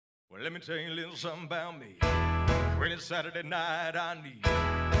Let me tell you a little something about me. When it's Saturday night, I need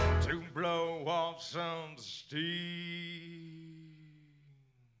to blow off some steam.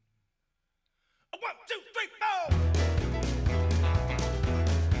 1, 2, 3, 4.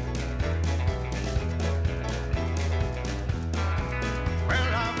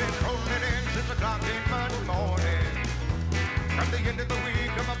 Well, I've been rolling in since the clock in Monday morning. From the end of the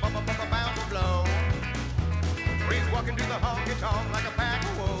week, I'm about to blow. Breeze walking through the honky tonk like a pack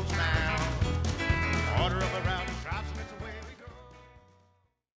of wolves now. Order of around the drops and it's away we go.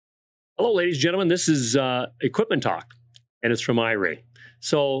 Hello, ladies and gentlemen. This is Equipment Talk, and it's from IRAY.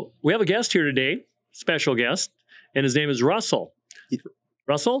 So we have a guest here today, special guest, and his name is Russell.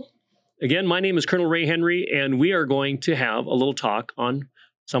 Russell, again, my name is Colonel Ray Henry, and we are going to have a little talk on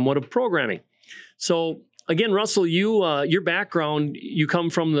somewhat of programming. So again, Russell, you your background, you come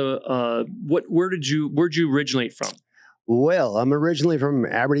from the where'd you originate from? Well, I'm originally from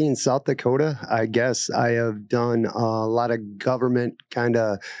Aberdeen, South Dakota. I guess I have done a lot of government kind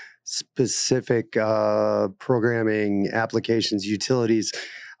of specific programming applications, utilities.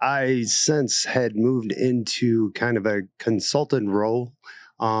 I since had moved into kind of a consultant role,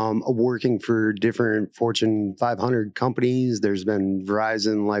 working for different Fortune 500 companies. There's been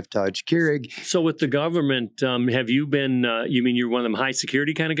Verizon, LifeTouch, Keurig. So with the government, have you been, you mean you're one of them high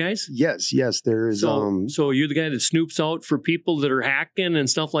security kind of guys? Yes, there's... So you're the guy that snoops out for people that are hacking and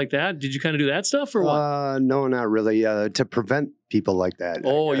stuff like that? Did you kind of do that stuff or what? No, not really. To prevent people like that.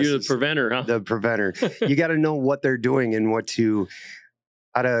 Oh, you're the preventer, huh? The preventer. You got to know what they're doing and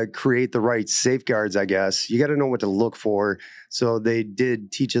how to create the right safeguards, I guess. You got to know what to look for. So they did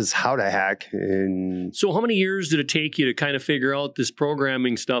teach us how to hack. And so how many years did it take you to kind of figure out this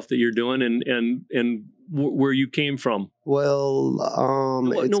programming stuff that you're doing and where you came from? Well,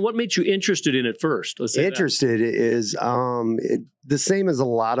 what made you interested in it first? Let's say interested is the same as a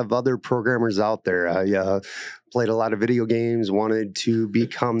lot of other programmers out there. I played a lot of video games, wanted to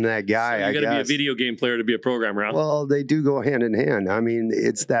become that guy. So you got to be a video game player to be a programmer, huh? Well, they do go hand in hand. I mean,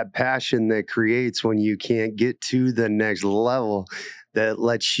 it's that passion that creates when you can't get to the next level that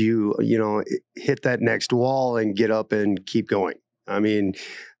lets you, hit that next wall and get up and keep going. I mean,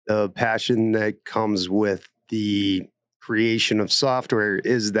 the passion that comes with the creation of software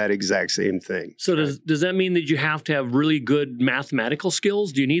is that exact same thing. So does that mean that you have to have really good mathematical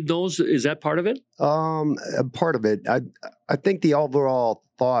skills? Do you need those? Is that part of it? Part of it. I think the overall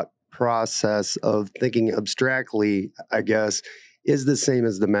thought process of thinking abstractly, I guess, is the same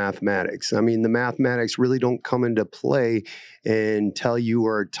as the mathematics. I mean, the mathematics really don't come into play until you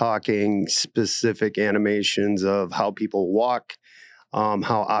are talking specific animations of how people walk,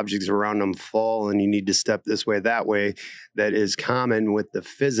 how objects around them fall, and you need to step this way, that way. That is common with the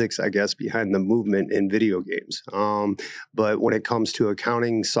physics, I guess, behind the movement in video games. But when it comes to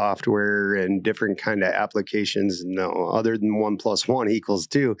accounting software and different kind of applications, no, other than 1 + 1 =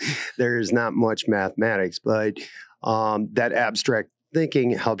 2, there's not much mathematics. But that abstract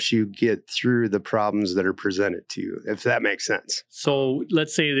thinking helps you get through the problems that are presented to you, if that makes sense. So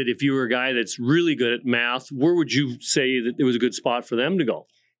let's say that if you were a guy that's really good at math, where would you say that it was a good spot for them to go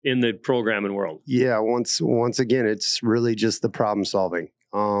in the programming world? Yeah, once again, it's really just the problem solving.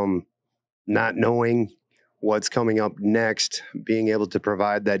 Not knowing what's coming up next, being able to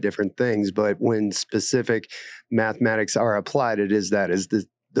provide that different things. But when specific mathematics are applied, it is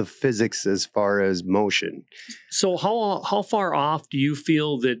the physics as far as motion. So how far off do you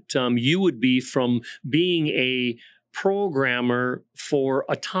feel that you would be from being a programmer for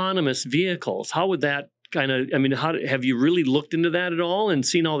autonomous vehicles? How would that have you really looked into that at all and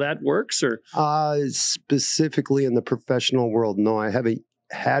seen how that works? Or specifically in the professional world, no, I haven't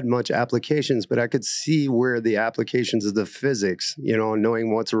had much applications, but I could see where the applications of the physics,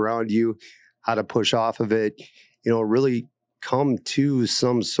 knowing what's around you, how to push off of it, really come to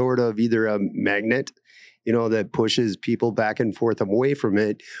some sort of either a magnet, that pushes people back and forth away from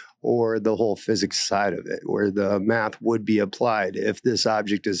it, or the whole physics side of it, where the math would be applied. If this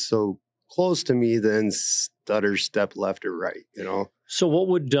object is so close to me, then stutter step left or right, So what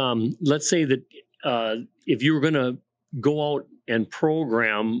would, let's say that if you were going to go out and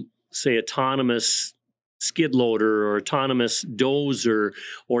program, say, autonomous skid loader or autonomous dozer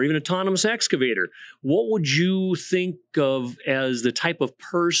or even autonomous excavator, what would you think of as the type of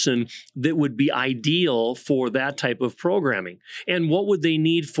person that would be ideal for that type of programming? And what would they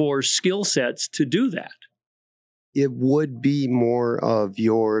need for skill sets to do that? It would be more of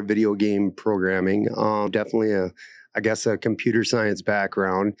your video game programming. Definitely a computer science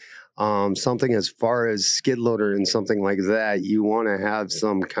background. Something as far as skid loader and something like that, you want to have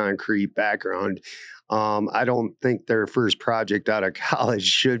some concrete background. I don't think their first project out of college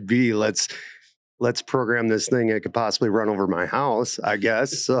should be let's program this thing that could possibly run over my house, I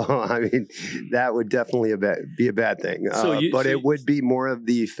guess. So, I mean, that would definitely be a bad thing. But it would be more of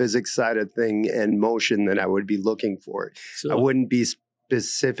the physics side of thing and motion that I would be looking for. I wouldn't be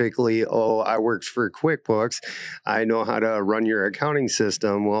specifically, oh, I worked for QuickBooks, I know how to run your accounting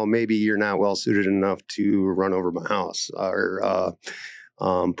system. Well, maybe you're not well suited enough to run over my house or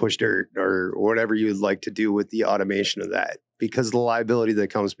push dirt or whatever you'd like to do with the automation of that. Because the liability that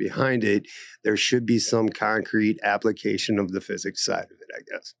comes behind it, there should be some concrete application of the physics side of it, I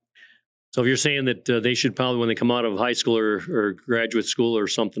guess. So if you're saying that they should probably, when they come out of high school or graduate school or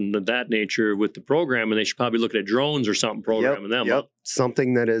something of that nature with the program, and they should probably look at drones or something, programming them up.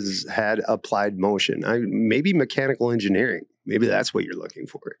 Something that has had applied motion. Maybe mechanical engineering. Maybe that's what you're looking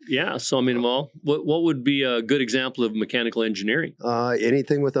for. Yeah. So, I mean, well, what would be a good example of mechanical engineering?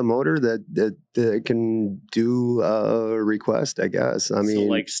 Anything with a motor that can do a request, I guess. I mean, so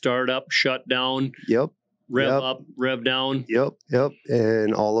like start up, shut down. Yep. Rev up, rev down. Yep.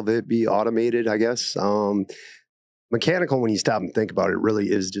 And all of it be automated, I guess. Mechanical, when you stop and think about it,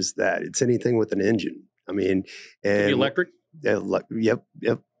 really is just that. It's anything with an engine. I mean, and electric? Yep.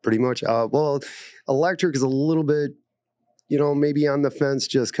 Pretty much. Well, electric is a little bit, maybe on the fence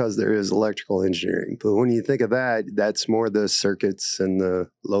just because there is electrical engineering. But when you think of that, that's more the circuits and the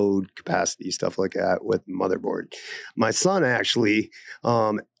load capacity, stuff like that with motherboard. My son actually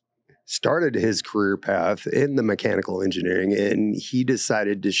started his career path in the mechanical engineering, and he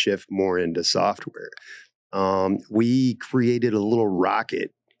decided to shift more into software. We created a little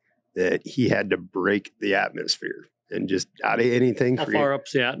rocket that he had to break the atmosphere and just out of anything. How far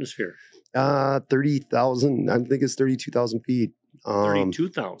up's the atmosphere? 30,000. I think it's 32,000 feet.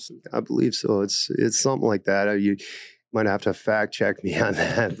 32,000. I believe so. It's something like that. You might have to fact check me on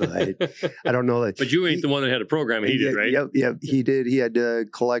that, but I don't know that. But you ain't the one that had to program it. He did, right? Yep. He did. He had to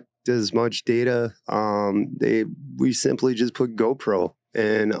collect as much data. We simply just put GoPro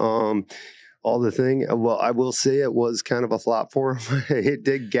and all the thing. Well, I will say it was kind of a flop for him. It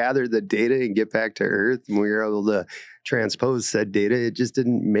did gather the data and get back to Earth, and we were able to transpose said data. It just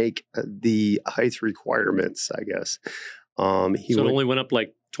didn't make the height requirements, I guess. It only went up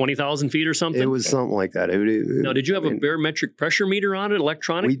like 20,000 feet or something? It was something like that. Now, did you have a barometric pressure meter on it,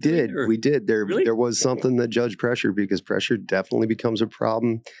 electronic? We did. There was something that judged pressure, because pressure definitely becomes a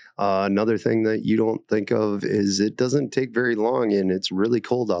problem. Another thing that you don't think of is it doesn't take very long, and it's really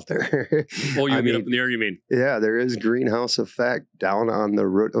cold out there. Oh, you mean up in the air, you mean? Yeah, there is greenhouse effect down on the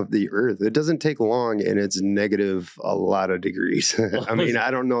root of the Earth. It doesn't take long, and it's negative a lot of degrees. I mean,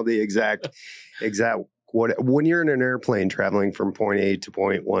 I don't know the exact when you're in an airplane traveling from point A to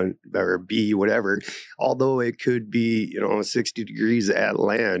point one or B, whatever, although it could be, 60 degrees at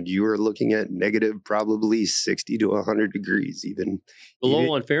land, you are looking at negative probably 60 to 100 degrees, even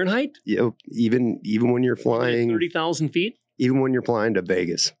below on Fahrenheit? Yep. Even when you're flying 30,000 feet? Even when you're flying to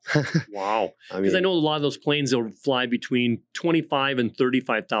Vegas. Wow. Because I know a lot of those planes will fly between 25 and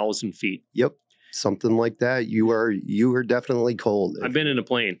 35,000 feet. Yep. Something like that. You are definitely cold. I've been in a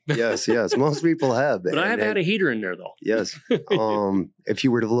plane. Yes. Most people have. But I have had a heater in there, though. Yes. If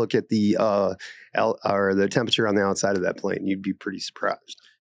you were to look at the the temperature on the outside of that plane, you'd be pretty surprised.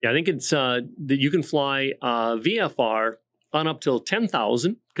 Yeah, I think it's that you can fly VFR on up till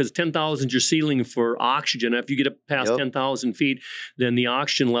 10,000, because 10,000 is your ceiling for oxygen. If you get up past 10,000 feet, then the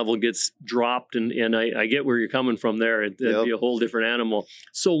oxygen level gets dropped, and I get where you're coming from there. It'd be a whole different animal.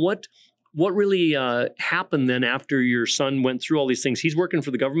 So what really happened then after your son went through all these things? He's working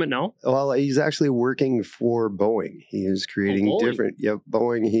for the government now? Well, he's actually working for Boeing. He is creating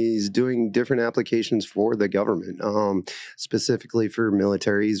Boeing. He's doing different applications for the government, specifically for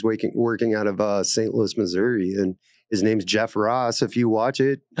military. He's working out of St. Louis, Missouri, and his name's Jeff Ross. If you watch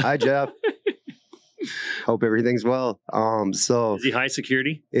it, hi, Jeff. Hope everything's well. So is he high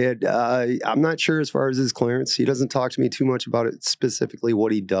security? I'm not sure as far as his clearance. He doesn't talk to me too much about it specifically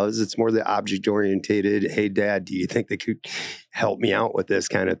what he does. It's more the object orientated. Hey, Dad, do you think they could help me out with this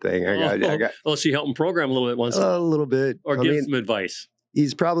kind of thing? So you help him program a little bit once. A little bit, or give some advice.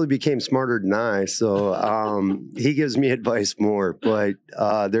 He's probably became smarter than I, so he gives me advice more. But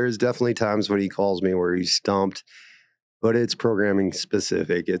there's definitely times when he calls me where he's stumped. But it's programming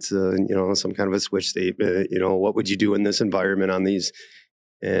specific. It's some kind of a switch statement. What would you do in this environment on these?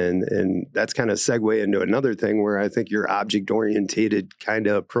 And that's kind of segue into another thing where I think your object orientated kind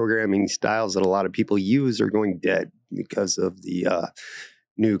of programming styles that a lot of people use are going dead because of the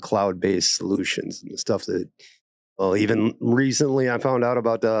new cloud-based solutions and the stuff that. Well, even recently I found out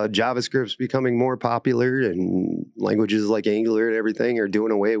about JavaScript's becoming more popular, and languages like Angular and everything are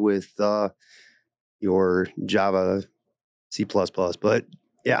doing away with your Java, C++. But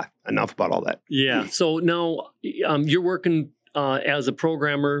yeah, enough about all that. Yeah. So now you're working as a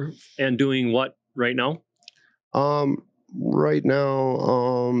programmer and doing what right now? Right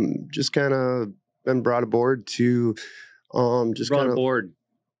now, just kind of been brought aboard to just Brought kind of aboard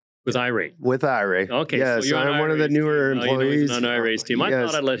with IRAY. with IRAY. Okay, Yes, so you're on I'm one of the IRAY's newer team. Now you know he's employees. on IRAY's team. I Yes.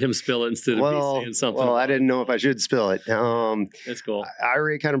 thought I'd let him spill it instead of me saying something. Well, I about didn't it. know if I should spill it. That's cool.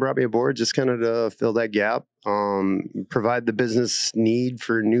 IRAY kind of brought me aboard just kind of to fill that gap, provide the business need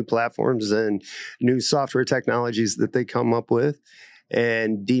for new platforms and new software technologies that they come up with,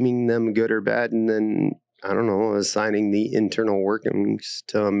 and deeming them good or bad, and then, I don't know, assigning the internal workings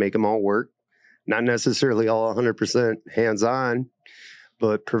to make them all work. Not necessarily all 100% hands-on,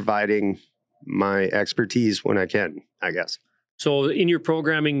 but providing my expertise when I can, I guess. So in your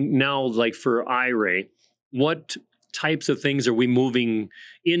programming now, like for IRAY, what types of things are we moving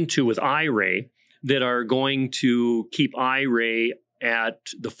into with IRAY that are going to keep IRAY at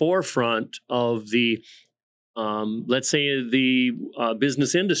the forefront of the, let's say, the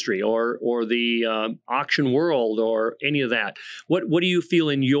business industry or the auction world or any of that? What do you feel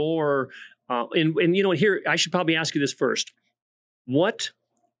in your, and you know, here, I should probably ask you this first. What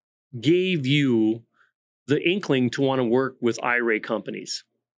gave you the inkling to want to work with IRAY companies?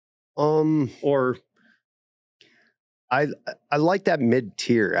 Or I like that mid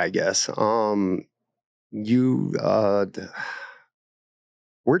tier, I guess. You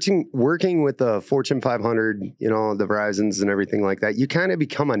working with the Fortune 500, you know, the Verizons and everything like that, you kind of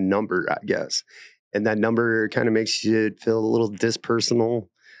become a number, I guess, and that number kind of makes you feel a little dispersonal.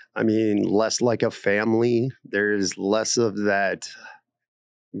 I mean, less like a family. There's less of that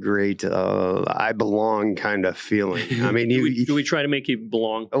great I belong kind of feeling. I mean, do we try to make you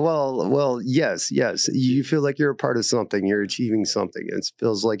belong? Well, yes. You feel like you're a part of something. You're achieving something. It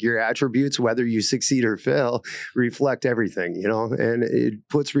feels like your attributes, whether you succeed or fail, reflect everything, you know, and it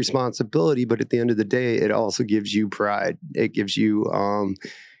puts responsibility. But at the end of the day, it also gives you pride. It gives you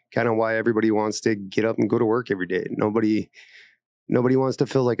kind of why everybody wants to get up and go to work every day. Nobody wants to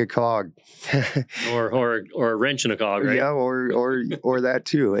feel like a cog, or a wrench in a cog, right? Yeah, or that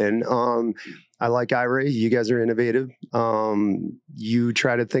too. And I like IRAY. You guys are innovative. You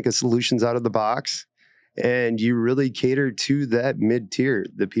try to think of solutions out of the box, and you really cater to that mid tier,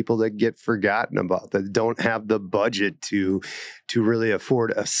 the people that get forgotten about, that don't have the budget to really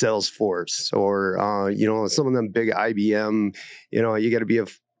afford a Salesforce or you know, some of them big IBM. You know, you got to be a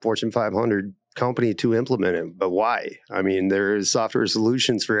Fortune 500 company to implement it. But why? I mean, there's software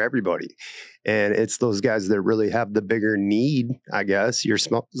solutions for everybody. And it's those guys that really have the bigger need, I guess, your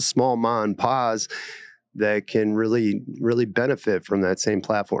small mom and pa's that can really benefit from that same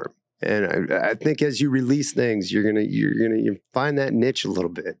platform. And I think as you release things, you're gonna find that niche a little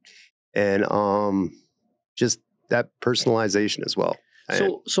bit, and just that personalization as well.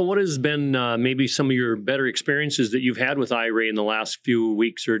 So what has been maybe some of your better experiences that you've had with IRAY in the last few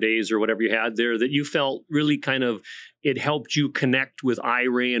weeks or days or whatever you had there that you felt really kind of it helped you connect with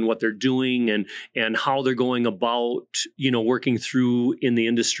IRAY and what they're doing and how they're going about, you know, working through in the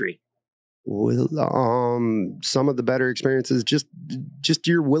industry? Well, some of the better experiences, just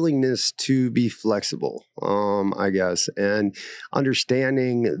your willingness to be flexible, I guess, and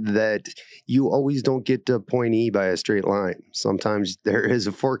understanding that you always don't get to point E by a straight line. Sometimes there is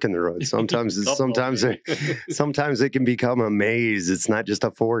a fork in the road. Sometimes sometimes it can become a maze. It's not just a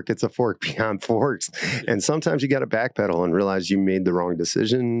fork; it's a fork beyond forks. And sometimes you got to backpedal and realize you made the wrong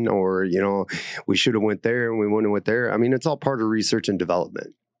decision, or you know, we should have went there and we wouldn't have went there. I mean, it's all part of research and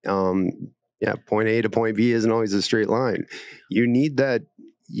development. Yeah, point A to point B isn't always a straight line. You need that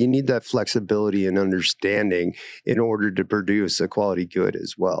flexibility and understanding in order to produce a quality good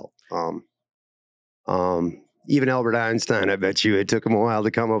as well. Even Albert Einstein, I bet you it took him a while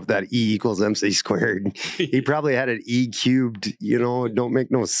to come up with that E equals MC squared. He probably had an E cubed, you know, it don't make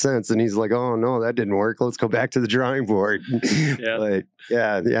no sense. And he's like, oh no, that didn't work. Let's go back to the drawing board. Yeah. But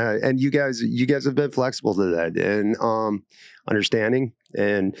yeah. And you guys have been flexible to that and understanding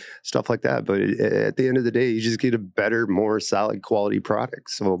and stuff like that. But at the end of the day, you just get a better, more solid quality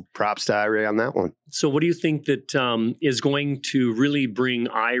product. So props to IRAY on that one. So what do you think that is going to really bring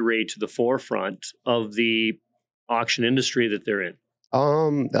IRAY to the forefront of the auction industry that they're in?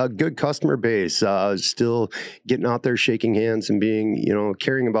 A good customer base, still getting out there, shaking hands and being, you know,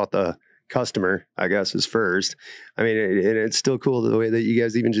 caring about the customer, I guess, is first. I mean, it's still cool the way that you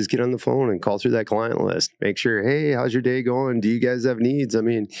guys even just get on the phone and call through that client list, make sure, hey, how's your day going? Do you guys have needs? I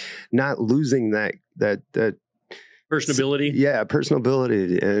mean, not losing that personability. Yeah,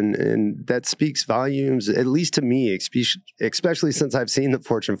 personability. And that speaks volumes, at least to me, especially since I've seen the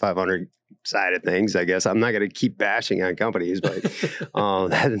Fortune 500 side of things, I guess. I'm not going to keep bashing on companies, but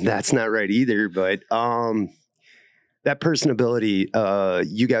that's not right either. But that personability,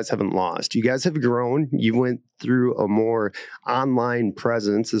 you guys haven't lost. You guys have grown. You went through a more online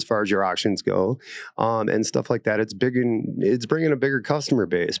presence as far as your auctions go, and stuff like that. It's bringing a bigger customer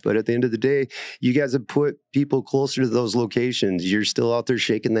base. But at the end of the day, you guys have put people closer to those locations. You're still out there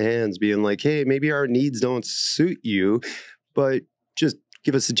shaking the hands, being like, hey, maybe our needs don't suit you, but just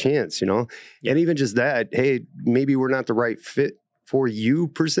give us a chance, And even just that, hey, maybe we're not the right fit for you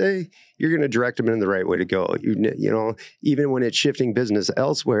per se, you're going to direct them in the right way to go. Even when it's shifting business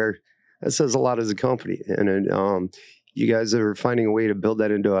elsewhere, that says a lot as a company. And you guys are finding a way to build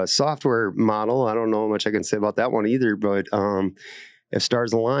that into a software model. I don't know how much I can say about that one either, but if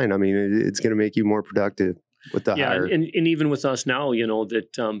stars align, I mean, it's going to make you more productive with the hire. And even with us now,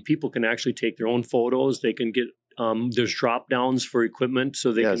 that people can actually take their own photos. They can get there's drop downs for equipment,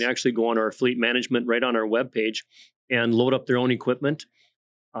 so they can actually go on our fleet management right on our webpage and load up their own equipment.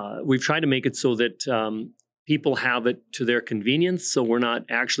 We've tried to make it so that people have it to their convenience. So we're not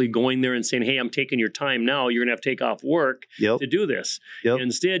actually going there and saying, hey, I'm taking your time now. You're going to have to take off work to do this.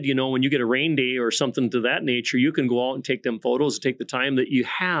 Instead, when you get a rain day or something to that nature, you can go out and take them photos, take the time that you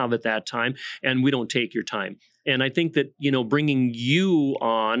have at that time, and we don't take your time. And I think that, bringing you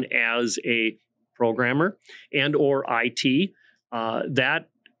on as a programmer and or IT, that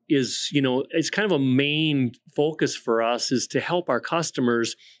is, it's kind of a main focus for us, is to help our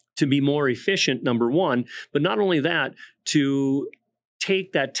customers to be more efficient, number one, but not only that, to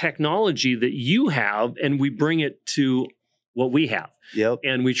take that technology that you have and we bring it to what we have.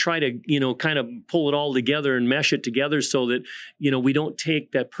 And we try to, kind of pull it all together and mesh it together so that, we don't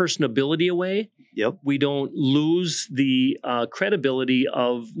take that personability away. We don't lose the credibility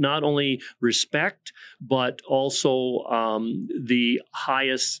of not only respect, but also the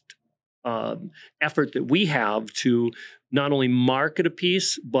highest effort that we have to not only market a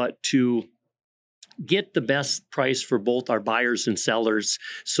piece, but to get the best price for both our buyers and sellers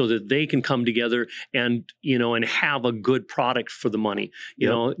so that they can come together and, and have a good product for the money.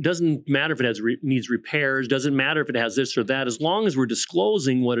 It doesn't matter if it needs repairs, doesn't matter if it has this or that, as long as we're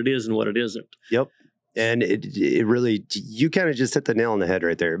disclosing what it is and what it isn't. And it really, you kind of just hit the nail on the head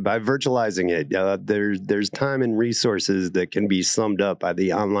right there. By virtualizing it, there's time and resources that can be summed up by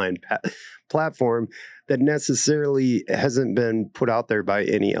the online platform that necessarily hasn't been put out there by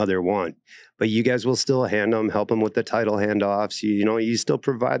any other one. But you guys will still help them with the title handoffs. You still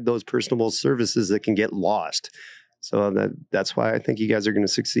provide those personable services that can get lost. So that's why I think you guys are going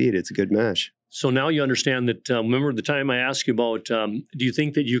to succeed. It's a good mesh. So now you understand that, remember the time I asked you about, do you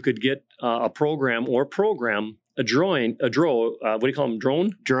think that you could get a program a drone, what do you call them,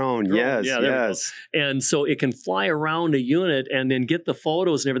 drone? Drone, yes, yes. And so it can fly around a unit and then get the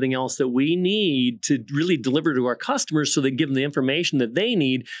photos and everything else that we need to really deliver to our customers so they give them the information that they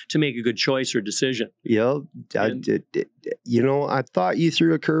need to make a good choice or decision. I thought you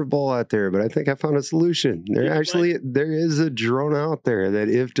threw a curveball out there, but I think I found a solution. There is a drone out there that,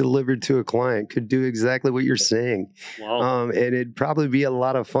 if delivered to a client, could do exactly what you're saying. Wow. And it'd probably be a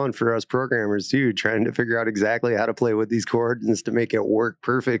lot of fun for us programmers too, trying to figure out exactly how to play with these coordinates to make it work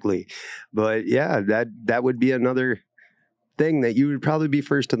perfectly. But yeah, that would be another thing that you would probably be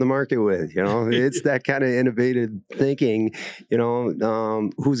first to the market with. It's that kind of innovative thinking.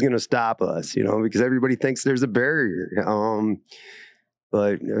 Who's going to stop us? Because everybody thinks there's a barrier.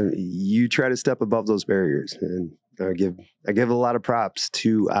 But you try to step above those barriers, and I give a lot of props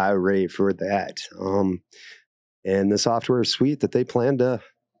to IRAY for that. And the software suite that they plan to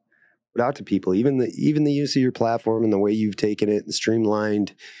put out to people, even the use of your platform and the way you've taken it and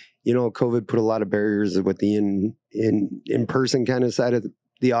streamlined. COVID put a lot of barriers with the in-person kind of side of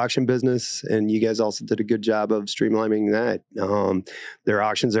the auction business, and you guys also did a good job of streamlining that. Their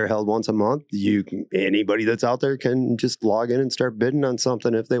auctions are held once a month. Anybody that's out there can just log in and start bidding on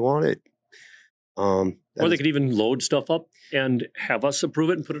something if they want it. Or they could even load stuff up and have us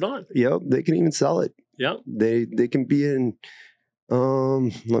approve it and put it on. They can even sell it. They can be in.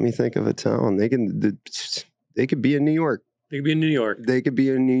 Let me think of a town. They could be in New York. They could be in New York. They could be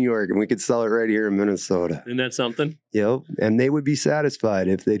in New York, and we could sell it right here in Minnesota. Isn't that something? And they would be satisfied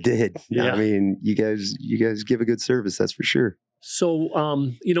if they did. Yeah. I mean, you guys give a good service, that's for sure. So,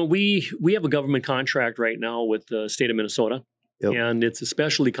 we have a government contract right now with the state of Minnesota. And it's a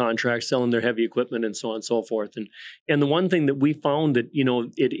specialty contract selling their heavy equipment and so on and so forth. And the one thing that we found that,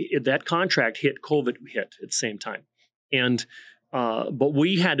 that contract COVID hit at the same time. And but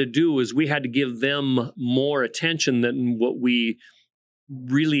we had to do is we had to give them more attention than what we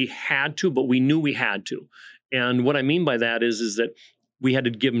really had to, but we knew we had to. And what I mean by that is that we had to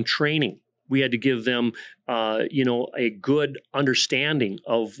give them training. We had to give them, a good understanding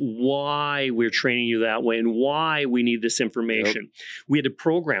of why we're training you that way and why we need this information. Yep. We had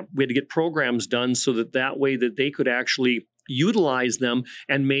to get programs done so that way that they could actually utilize them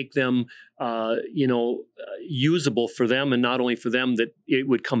and make them, usable for them, and not only for them, that it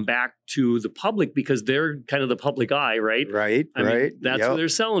would come back to the public, because they're kind of the public eye, right? Right. I mean, that's who they're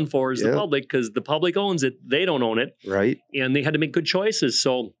selling for, is the public, because the public owns it. They don't own it. Right. And they had to make good choices.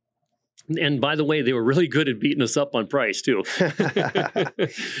 So, and by the way, they were really good at beating us up on price too.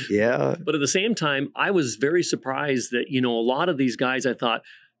 Yeah. But at the same time, I was very surprised that, a lot of these guys, I thought,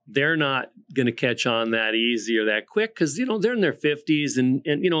 they're not going to catch on that easy or that quick, because, they're in their 50s and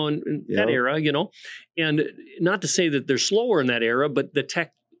in that era, and not to say that they're slower in that era, but the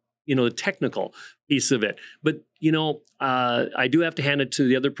technical piece of it. But, I do have to hand it to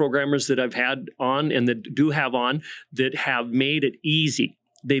the other programmers that I've had on and that do have on, that have made it easy.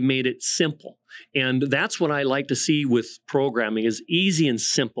 They made it simple. And that's what I like to see with programming, is easy and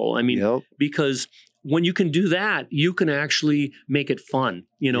simple. I mean, because when you can do that, you can actually make it fun,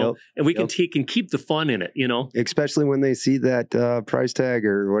 and we can keep the fun in it, Especially when they see that price tag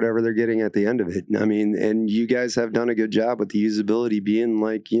or whatever they're getting at the end of it. I mean, and you guys have done a good job with the usability being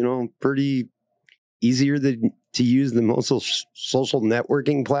pretty easier to use than most social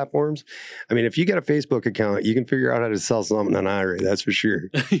networking platforms. I mean, if you got a Facebook account, you can figure out how to sell something on IRAY, that's for sure.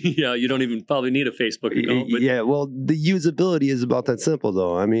 Yeah, you don't even probably need a Facebook account. But... Yeah, well, the usability is about that simple,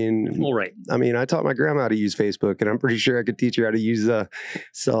 though. I mean, all right. I mean, I taught my grandma how to use Facebook, and I'm pretty sure I could teach her how to use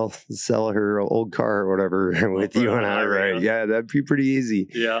sell her old car or whatever with you on IRAY. Yeah, that'd be pretty easy.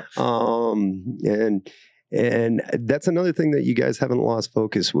 Yeah. And that's another thing that you guys haven't lost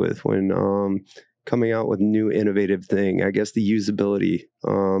focus with when coming out with new innovative thing. I guess the usability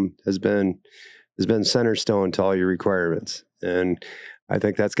has been center stone to all your requirements, and I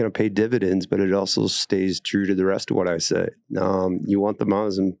think that's going to pay dividends. But it also stays true to the rest of what I say. You want the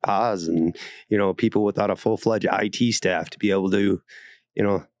mamas and pas and people without a full-fledged IT staff to be able to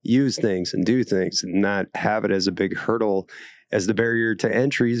use things and do things, and not have it as a big hurdle as the barrier to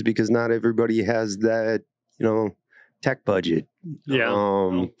entries, because not everybody has that tech budget.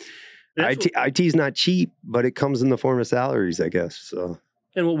 Yeah. IT is not cheap, but it comes in the form of salaries, I guess. So,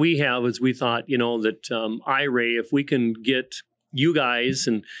 and what we have is, we thought, that IRAY, if we can get you guys,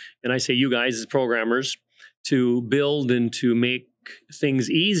 and I say you guys as programmers, to build and to make things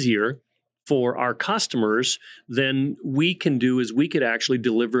easier for our customers, then we could actually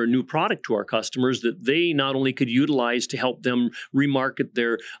deliver a new product to our customers that they not only could utilize to help them remarket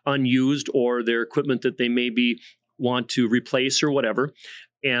their unused or their equipment that they maybe want to replace or whatever.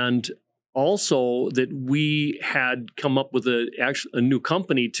 And also that we had come up with a new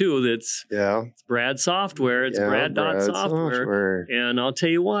company too. It's Brad Software. It's Brad Software. And I'll tell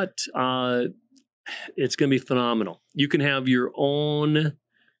you what, it's going to be phenomenal. You can have your own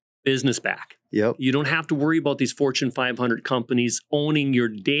business back. Yep. You don't have to worry about these Fortune 500 companies owning your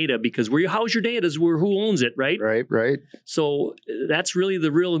data, because where you house your data is who owns it, right? Right. So that's really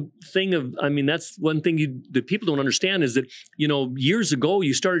the real thing that's one thing that people don't understand, is that, years ago,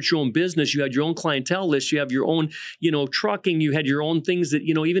 you started your own business, you had your own clientele list, you have your own, trucking, you had your own things that,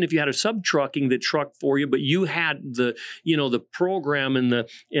 even if you had a sub-trucking that trucked for you, but you had the, the program and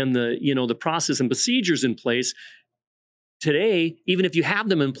the process and procedures in place. Today, even if you have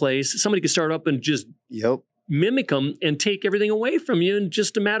them in place, somebody could start up and just mimic them and take everything away from you in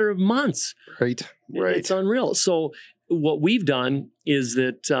just a matter of months. Right. It's unreal. So what we've done is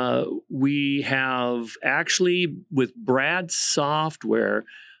that we have actually, with Brad Software,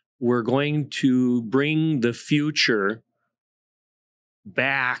 we're going to bring the future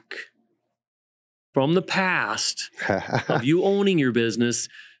back from the past of you owning your business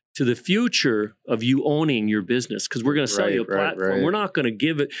to the future of you owning your business, because we're going to sell you a platform. Right. We're not going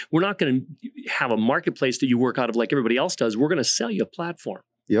to we're not going to have a marketplace that you work out of like everybody else does. We're going to sell you a platform.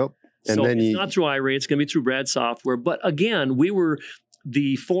 Yep. And so then it's not through IRAY, it's going to be through Brad Software. But again, we were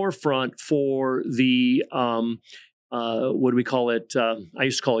the forefront for the, what do we call it? I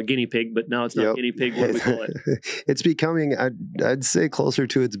used to call it guinea pig, but now it's not guinea pig. What do we call it? It's becoming, I'd say, closer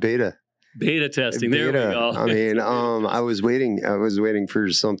to its beta. Beta testing. There we go. I mean, I was waiting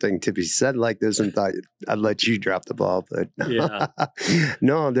for something to be said like this and thought I'd let you drop the ball, but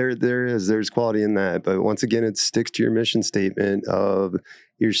no, there's quality in that. But once again, it sticks to your mission statement of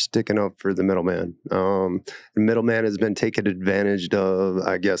you're sticking up for the middleman. The middleman has been taken advantage of,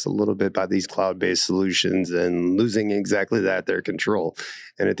 I guess, a little bit by these cloud-based solutions and losing exactly that, their control.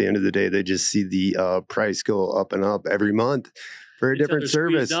 And at the end of the day, they just see the price go up and up every month for a different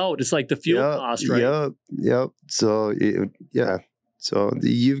service. It's like the fuel cost, right? Yep. So, So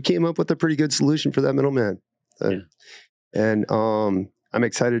you came up with a pretty good solution for that middleman. And I'm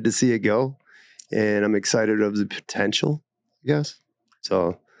excited to see it go, and I'm excited of the potential, I guess.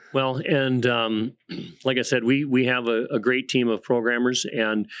 So. Well, and like I said, we have a great team of programmers,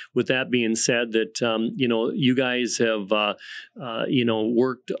 and with that being said, that you guys have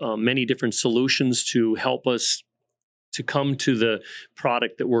worked many different solutions to help us to come to the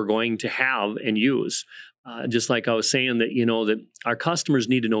product that we're going to have and use. Just like I was saying, that that our customers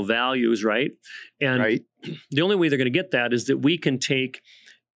need to know values, right? And the only way they're going to get that is that we can take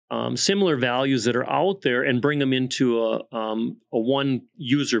similar values that are out there and bring them into a one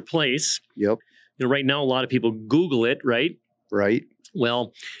user place. Yep. Right now, a lot of people Google it, right? Right.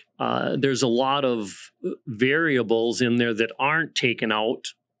 Well, there's a lot of variables in there that aren't taken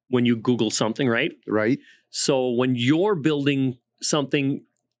out when you Google something, right? Right. So when you're building something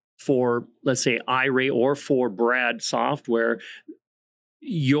for, let's say, IRAY or for Brad software,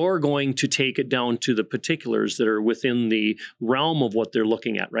 you're going to take it down to the particulars that are within the realm of what they're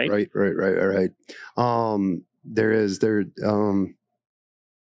looking at, right? Right. There is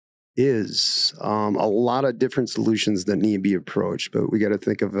a lot of different solutions that need to be approached, but we got to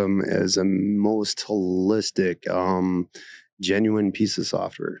think of them as a most holistic, genuine piece of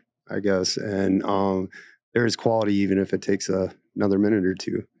software, I guess. And there is quality, even if it takes another minute or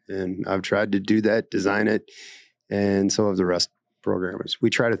two. And I've tried to do that, design it, and so have the rest programmers. We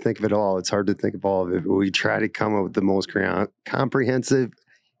try to think of it all. It's hard to think of all of it, but we try to come up with the most comprehensive,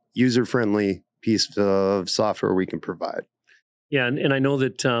 user-friendly piece of software we can provide. Yeah, and I know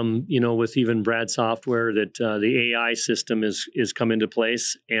that with even Brad software, that the AI system is come into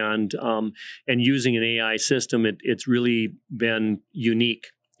place, and using an AI system, it's really been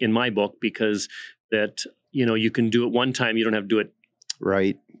unique in my book, because that you can do it one time, you don't have to do it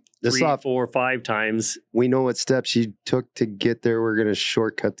right. 3, 4, 5 times. We know what steps you took to get there. We're going to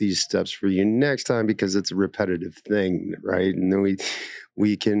shortcut these steps for you next time, because it's a repetitive thing, right? And then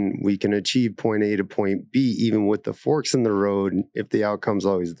we can achieve point A to point B, even with the forks in the road, if the outcome's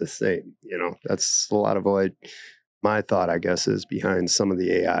always the same. That's a lot of what my thought, I guess, is behind some of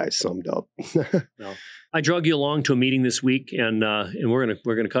the AI summed up. Well, I drug you along to a meeting this week, and we're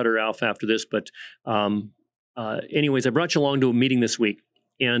gonna cut her off after this. But anyways, I brought you along to a meeting this week,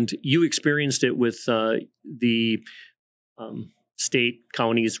 and you experienced it with the state,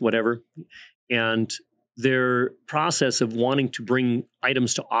 counties, whatever, and their process of wanting to bring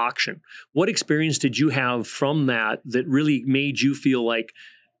items to auction. What experience did you have from that really made you feel like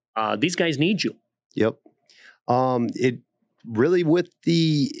these guys need you? Yep. It really, with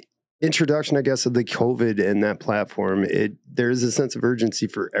the introduction, I guess, of the COVID and that platform, there's a sense of urgency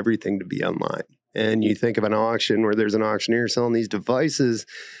for everything to be online. And you think of an auction where there's an auctioneer selling these devices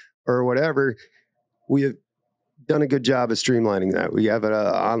or whatever. We have done a good job of streamlining that. We have an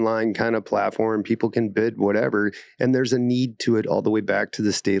online kind of platform. People can bid whatever, and there's a need to it all the way back to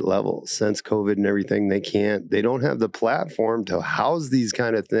the state level. Since COVID and everything, they don't have the platform to house these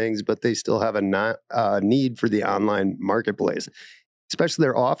kind of things, but they still have a need for the online marketplace, especially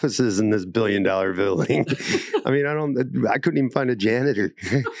their offices in this billion-dollar building. I mean, I couldn't even find a janitor.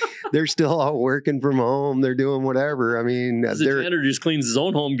 They're still all working from home. They're doing whatever. I mean, the janitor just cleans his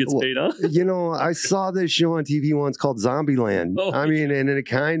own home, gets paid, huh? I saw this show on TV once called Zombieland. Oh, I mean, and it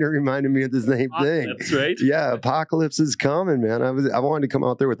kind of reminded me of the same thing. That's right. Yeah, apocalypse is coming, man. I wanted to come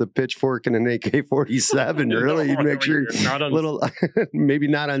out there with a pitchfork and an AK-47. Really, make sure maybe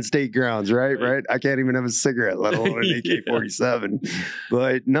not on state grounds, right? I can't even have a cigarette, let alone an AK-47.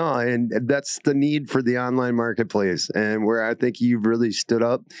 But no, and that's the need for the online marketplace, and where I think you've really stood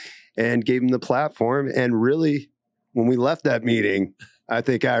up and gave them the platform. And really, when we left that meeting, I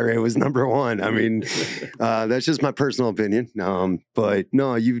think IRAY was number one. I mean, that's just my personal opinion. But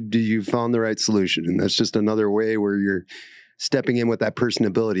no, you found the right solution, and that's just another way where you're stepping in with that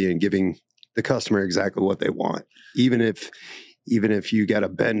personability and giving the customer exactly what they want, even if you got to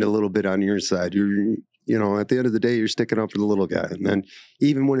bend a little bit on your side. At the end of the day, you're sticking up for the little guy. And then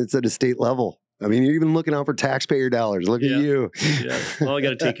even when it's at a state level, I mean, you're even looking out for taxpayer dollars. Look at you. Yeah. Well, I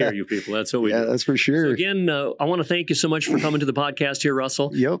got to take care of you people. That's what we do. Yeah, that's for sure. So again, I want to thank you so much for coming to the podcast here, Russell.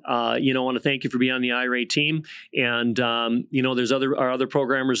 Yep. I want to thank you for being on the IRAY team. And, there's our other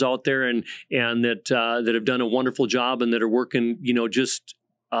programmers out there and that have done a wonderful job and that are working, day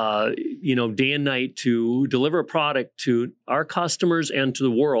and night to deliver a product to our customers and to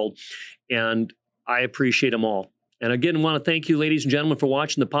the world. And I appreciate them all. And again, I want to thank you, ladies and gentlemen, for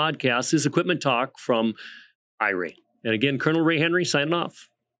watching the podcast. This is Equipment Talk from IRAY. And again, Colonel Ray Henry signing off.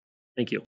 Thank you.